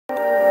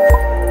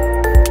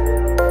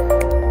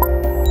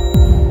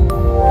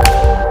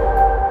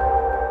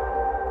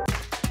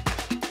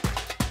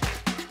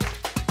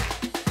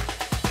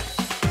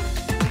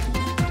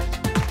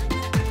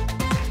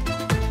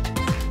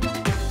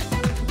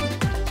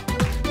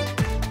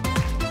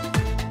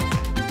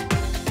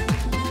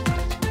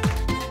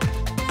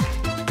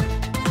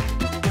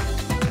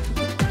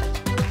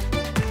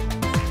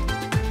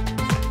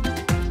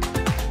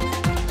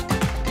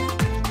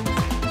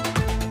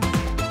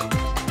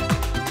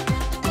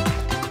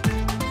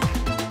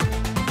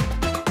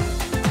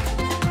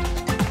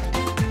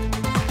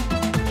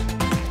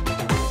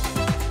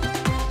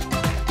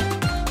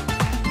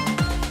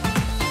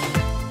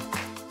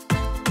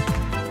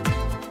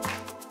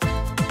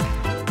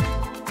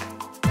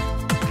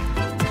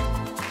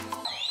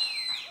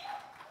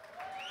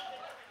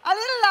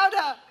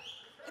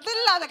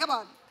Come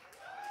on.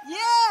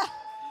 Yeah.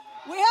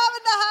 We have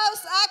in the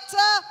house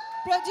actor,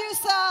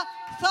 producer,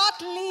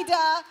 thought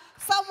leader,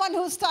 someone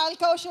whose style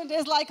quotient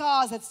is like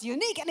ours. It's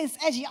unique and it's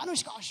edgy.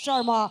 Anushka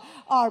Sharma,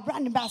 our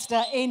brand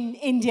ambassador in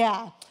India.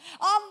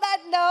 On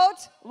that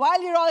note,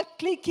 while you're all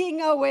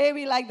clicking away,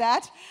 we like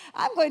that,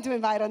 I'm going to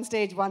invite on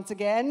stage once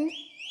again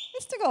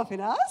Mr.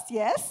 Gopinas,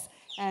 yes,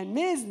 and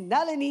Ms.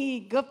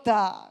 Nalini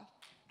Gupta.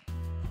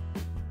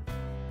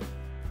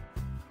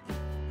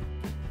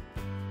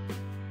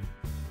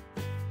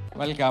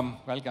 Welcome,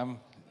 welcome,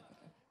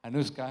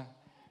 Anushka.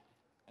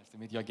 Nice to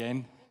meet you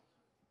again.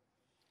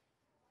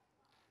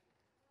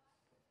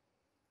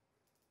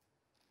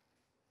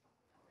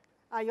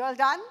 Are you all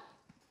done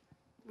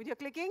with your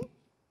clicking?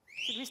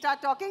 Should we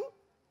start talking?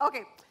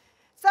 Okay.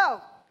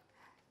 So,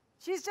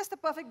 she's just the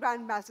perfect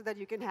brand ambassador that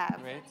you can have.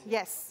 Great.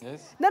 Yes.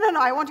 Yes. No.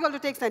 I want you all to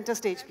take center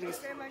stage,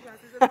 please.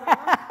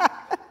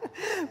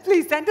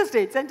 Please,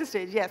 center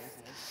stage, yes.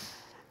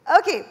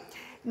 Okay.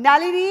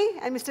 Nalini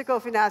and Mr.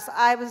 Gopinas,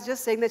 I was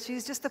just saying that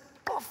she's just the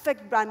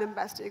perfect brand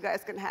ambassador you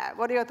guys can have.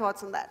 What are your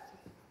thoughts on that?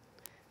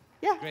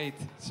 Yeah. Great.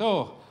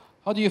 So,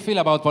 how do you feel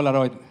about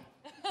Polaroid?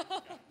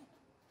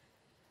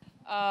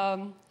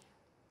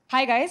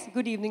 Hi guys,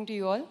 good evening to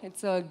you all.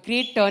 It's a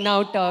great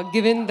turnout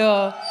given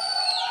the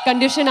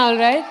condition, all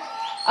right.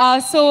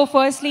 So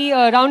firstly,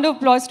 a round of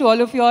applause to all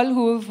of you all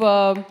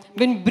who've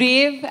been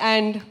brave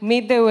and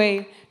made their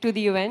way to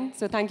the event.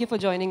 So thank you for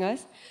joining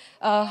us.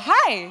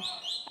 Hi,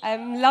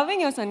 I'm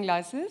loving your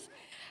sunglasses.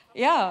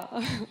 Yeah,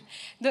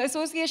 the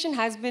association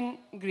has been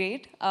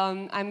great.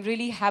 I'm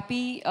really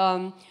happy,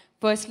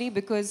 firstly,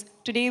 because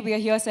today we are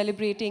here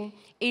celebrating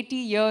 80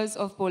 years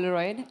of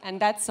Polaroid, and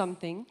that's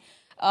something.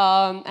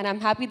 And I'm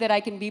happy that I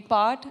can be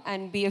part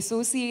and be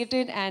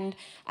associated and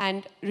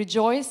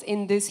rejoice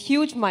in this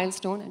huge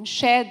milestone and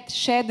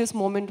share this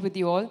moment with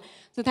you all.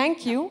 So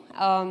thank you.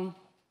 And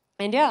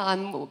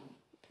yeah,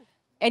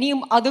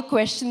 any other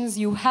questions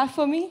you have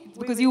for me?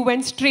 Because you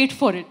went straight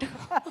for it.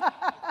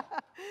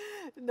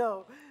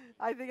 No,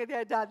 I think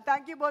they're done.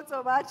 Thank you both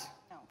so much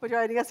for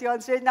joining us here on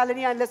stage.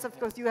 Nalini, unless of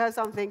course you have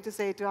something to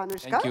say to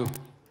Anushka. Thank you.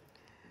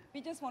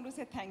 We just want to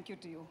say thank you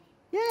to you.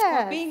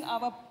 Yes. For being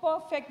our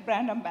perfect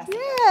brand ambassador.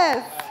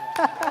 Yes.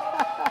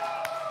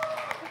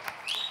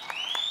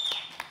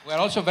 We're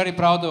also very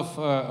proud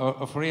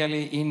of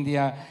really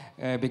India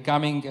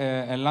becoming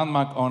a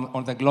landmark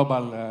on the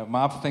global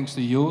map, thanks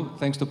to you,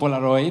 thanks to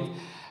Polaroid.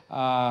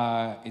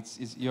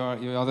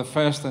 You're the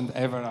first and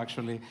ever,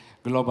 actually,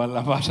 global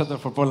ambassador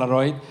for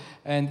Polaroid.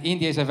 And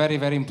India is a very,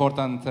 very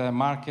important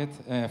market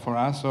for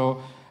us.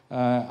 So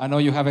I know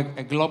you have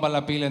a global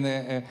appeal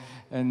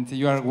and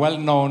you are well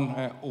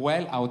known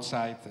well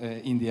outside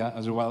India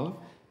as well.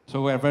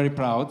 So we're very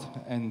proud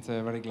and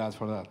very glad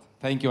for that.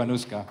 Thank you,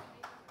 Anushka.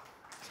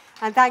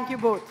 And thank you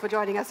both for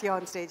joining us here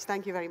on stage.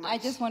 Thank you very much. I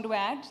just want to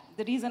add,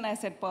 the reason I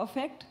said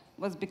perfect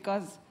was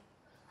because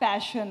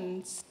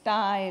passion,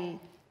 style,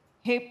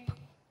 hip,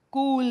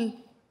 cool,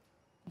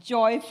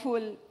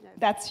 joyful,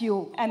 that's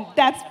you. And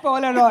that's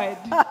Polaroid.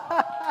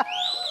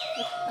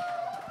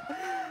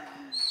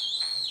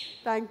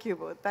 Thank you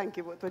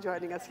both for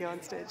joining us here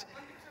on stage.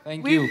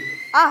 Thank you.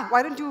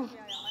 Why don't you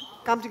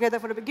come together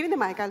for a bit? Give me the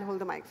mic, I'll hold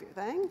the mic for you.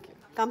 Thank you.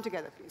 Come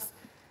together, please.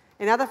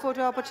 Another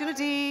photo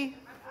opportunity.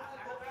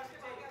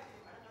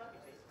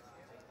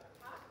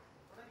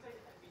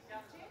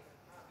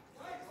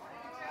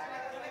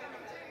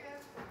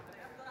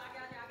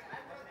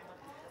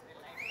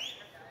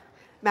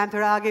 Ma'am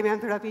थोड़ा आगे ma'am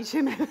थोड़ा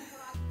पीछे ma'am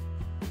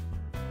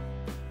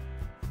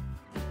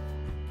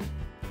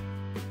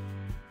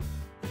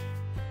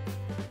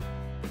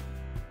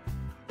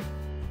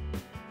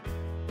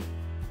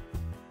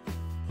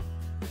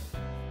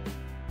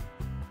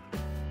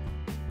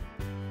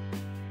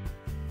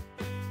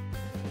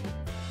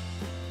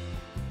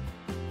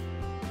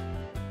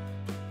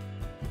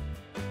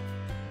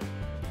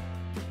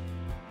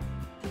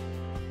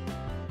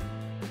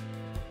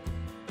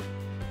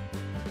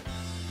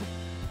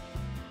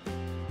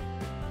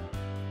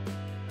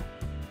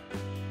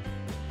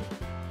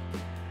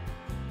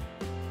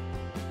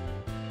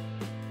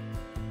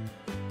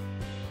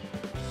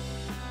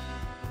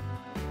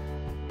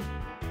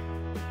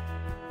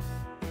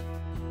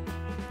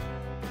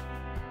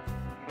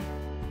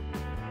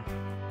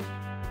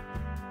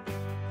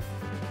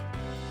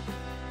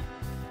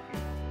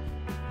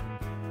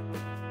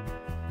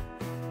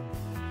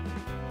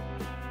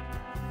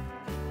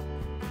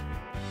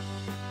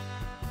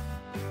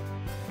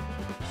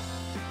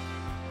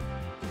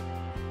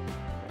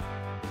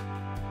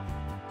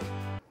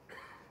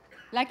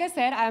Like I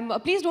said,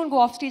 please don't go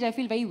off stage. I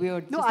feel very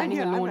weird No, just standing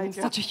I'm here, alone I'm in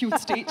right such a huge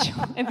stage.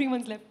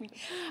 Everyone's left me.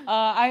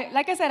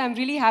 Like I said, I'm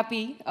really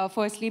happy,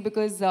 firstly,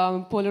 because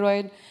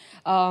Polaroid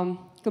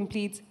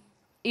completes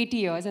 80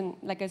 years. And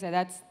like I said,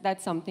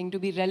 that's something to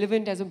be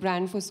relevant as a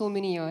brand for so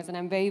many years. And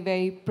I'm very,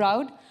 very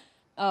proud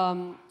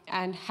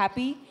and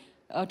happy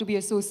to be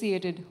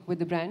associated with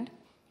the brand.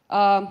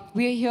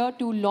 We are here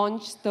to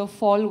launch the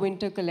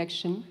fall-winter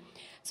collection.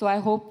 So I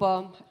hope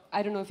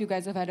I don't know if you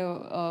guys have had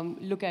a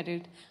look at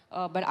it,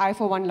 but I,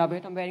 for one, love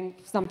it. I'm wearing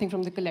something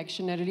from the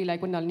collection. I really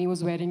like what Nalini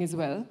was wearing as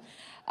well.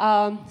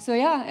 So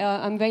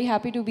yeah, I'm very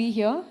happy to be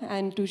here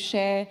and to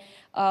share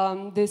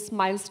this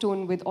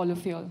milestone with all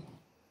of you all.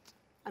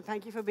 And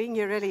thank you for being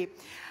here, really.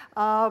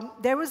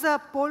 There was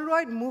a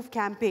Polaroid Move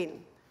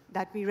campaign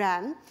that we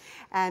ran,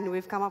 and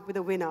we've come up with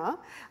a winner.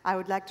 I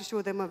would like to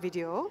show them a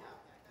video.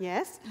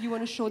 Yes? You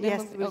want to show them?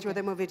 Yes, we'll show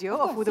them a video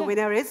of who the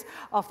winner is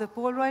of the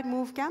Polaroid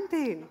Move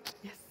campaign.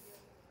 Yes.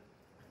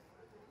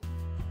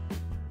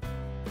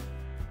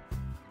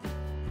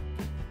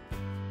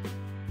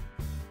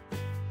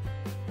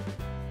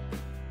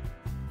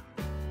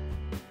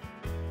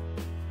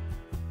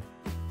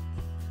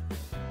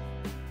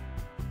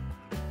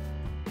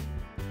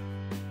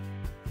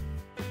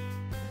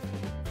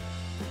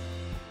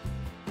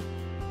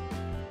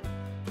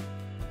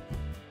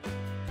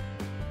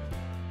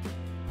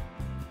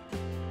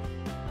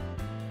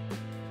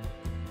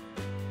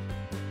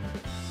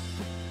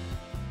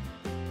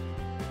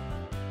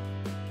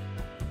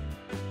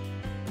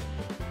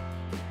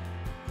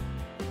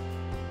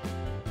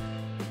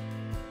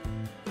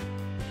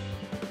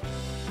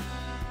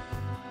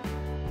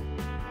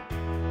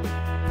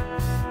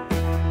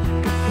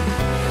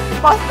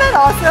 Wasn't that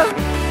awesome?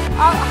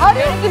 How do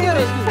you feel?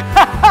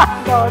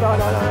 No.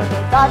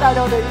 That I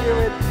don't agree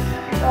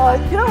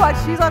with. You know what?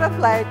 She's on a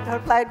flight. Her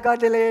flight got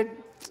delayed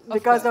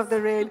because of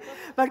the rain.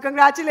 But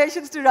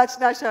congratulations to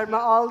Anushka Sharma,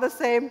 all the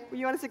same.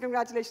 You want to say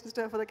congratulations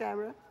to her for the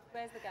camera?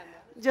 Where's the camera?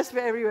 Just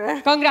everywhere.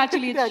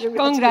 Congratulations. Yeah,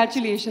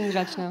 Congratulations,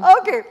 Rachna.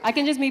 Okay. I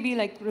can just maybe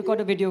like record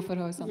a video for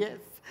her or something. Yes.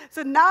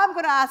 So now I'm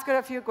going to ask her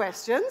a few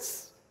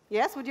questions.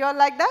 Yes, would you all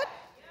like that?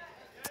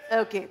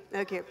 Okay.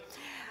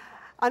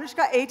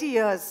 Anushka, 80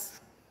 years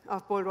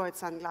of Polaroid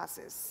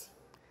sunglasses.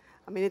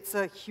 I mean, it's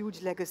a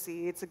huge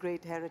legacy. It's a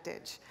great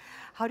heritage.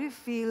 How do you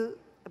feel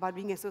about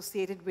being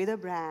associated with a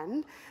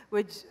brand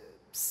with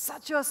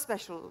such a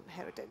special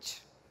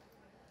heritage?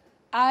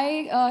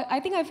 I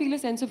think I feel a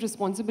sense of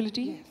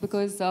responsibility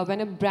because when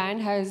a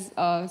brand has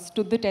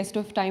stood the test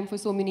of time for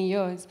so many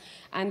years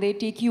and they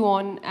take you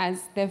on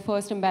as their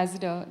first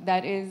ambassador,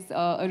 that is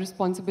a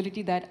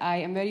responsibility that I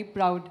am very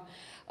proud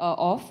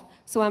of.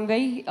 So I'm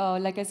very,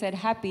 like I said,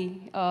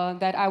 happy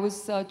that I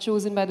was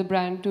chosen by the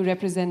brand to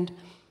represent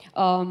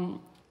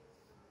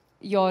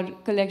your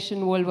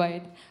collection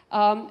worldwide.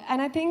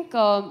 And I think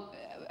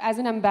as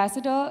an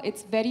ambassador,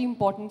 it's very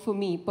important for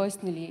me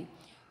personally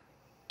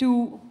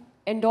to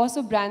endorse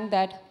a brand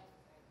that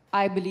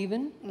I believe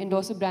in,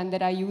 endorse a brand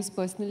that I use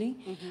personally,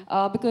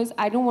 because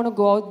I don't want to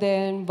go out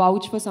there and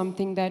vouch for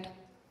something that,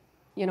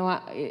 you know,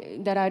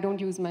 that I don't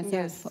use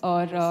myself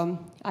or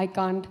I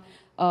can't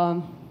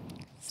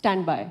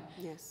stand by.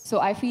 Yes. So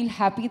I feel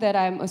happy that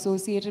I'm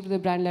associated with a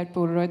brand like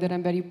Polaroid, that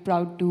I'm very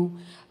proud to,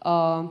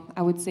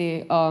 I would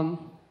say,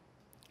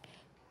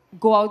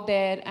 go out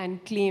there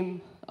and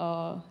claim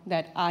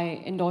that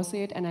I endorse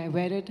it and I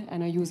wear it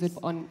and I use it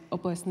on a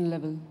personal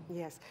level.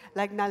 Yes.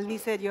 Like Nalini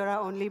said, you're our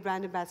only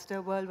brand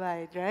ambassador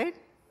worldwide, right?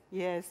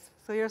 Yes.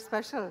 So you're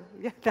special.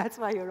 Yeah, that's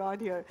why you're on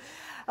here.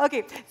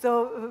 Okay.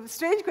 So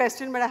strange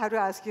question, but I have to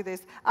ask you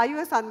this. Are you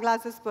a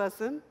sunglasses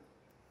person?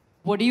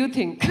 What do you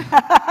think?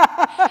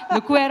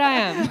 Look where I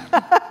am.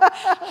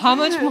 How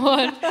much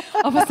more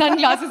of a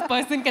sunglasses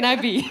person can I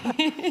be?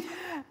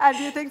 And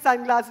do you think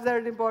sunglasses are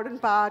an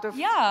important part of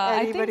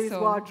anybody's I think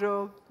so.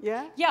 wardrobe?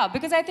 Yeah? Yeah,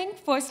 because I think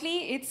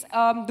firstly, it's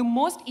the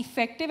most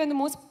effective and the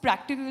most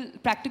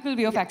practical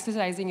way of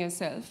accessorizing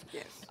yourself.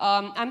 Yes.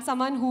 I'm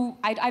someone who,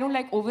 I don't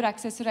like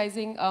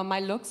over-accessorizing my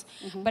looks,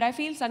 but I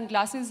feel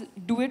sunglasses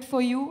do it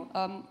for you.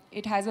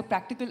 It has a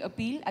practical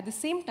appeal. At the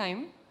same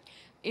time,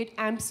 it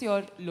amps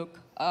your look.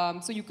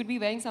 So you could be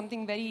wearing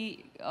something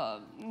very, I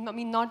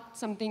mean, not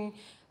something,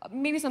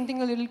 maybe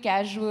something a little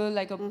casual,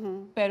 like a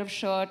pair of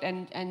shirt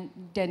and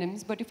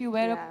denims. But if you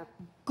wear a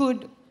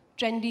good,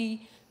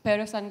 trendy pair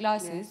of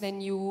sunglasses,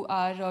 then you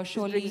are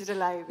surely, brings it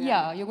alive,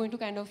 you're going to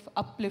kind of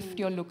uplift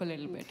your look a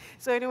little bit.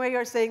 So in a way,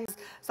 you're saying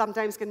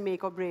sometimes can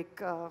make or break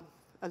a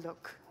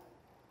look.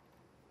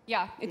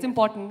 Yeah, it's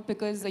important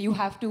because you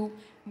have to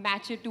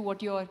match it to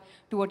what you're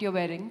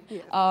wearing.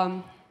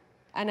 Yeah.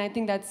 And I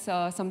think that's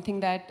something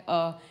that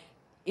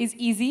is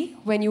easy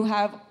when you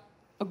have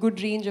a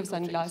good range of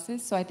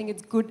sunglasses. So I think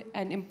it's good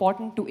and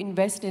important to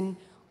invest in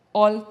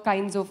all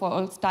kinds of,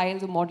 all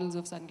styles or models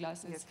of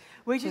sunglasses. Yes.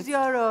 Which is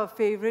your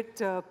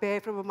favorite pair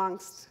from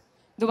amongst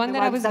the one the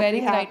that I ones was wearing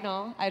we have? right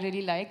now, I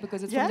really like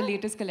because it's from the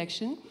latest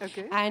collection.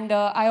 Okay. And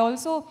I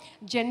also,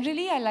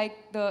 generally, I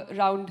like the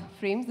round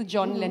frames, the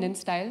John Lennon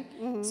style.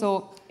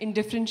 So in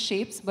different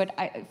shapes, but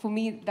for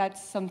me,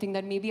 that's something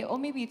that maybe, or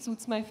maybe it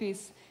suits my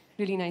face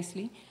really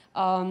nicely.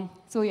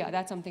 So yeah,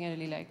 that's something I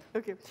really like.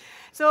 Okay.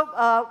 So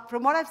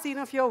from what I've seen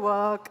of your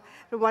work,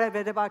 from what I've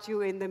read about you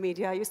in the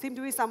media, you seem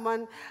to be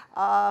someone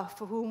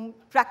for whom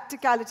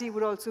practicality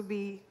would also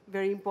be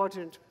very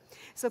important.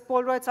 So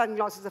Polaroid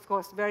sunglasses, of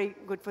course, very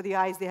good for the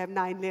eyes. They have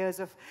 9 layers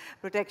of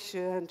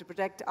protection to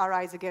protect our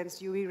eyes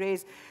against UV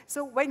rays.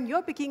 So when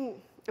you're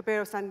picking a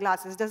pair of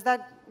sunglasses, does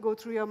that go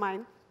through your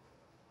mind?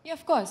 Yeah,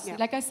 of course. Yeah.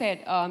 Like I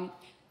said,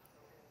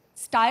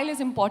 style is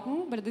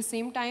important, but at the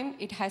same time,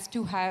 it has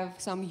to have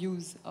some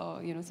use,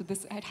 you know, so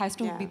it has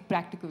to be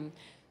practical.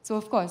 So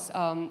of course,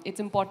 it's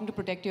important to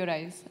protect your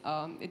eyes.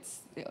 It's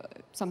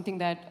something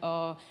that,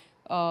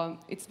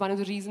 it's one of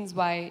the reasons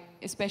why,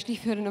 especially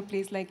if you're in a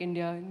place like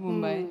India, in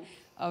Mumbai,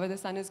 where the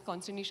sun is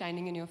constantly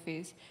shining in your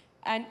face.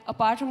 And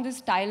apart from this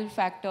style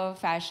factor,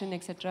 fashion,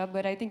 etc.,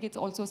 but I think it's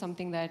also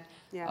something that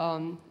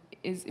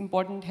is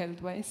important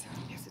health-wise.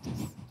 Yes, it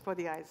is, for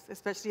the eyes,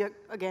 especially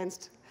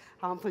against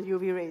harmful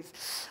UV rays.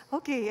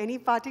 Okay, any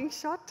parting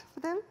shot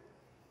for them?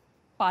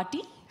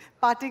 Party?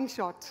 Parting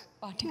shot.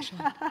 Parting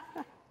shot.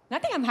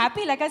 Nothing, I'm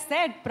happy, like I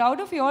said, proud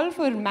of you all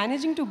for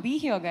managing to be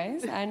here,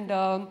 guys. And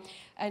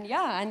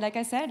yeah, and like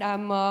I said,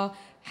 I'm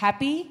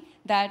happy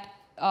that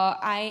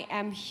I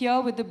am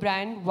here with the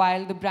brand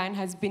while the brand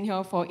has been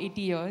here for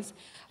 80 years.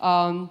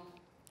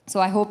 So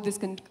I hope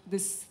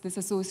this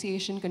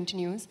association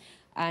continues.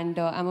 And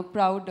I'm a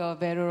proud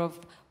wearer of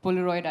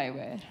Polaroid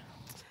Eyewear.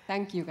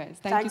 Thank you, guys.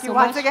 Thank you so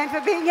much. Thank you once again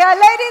for being here.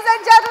 Ladies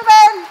and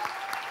gentlemen,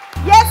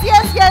 yes,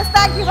 yes, yes.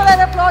 Thank you for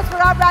that applause for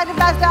our brand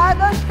ambassador,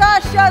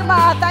 Anushka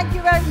Sharma. Thank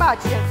you very much.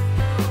 Yes.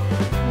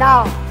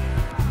 Now,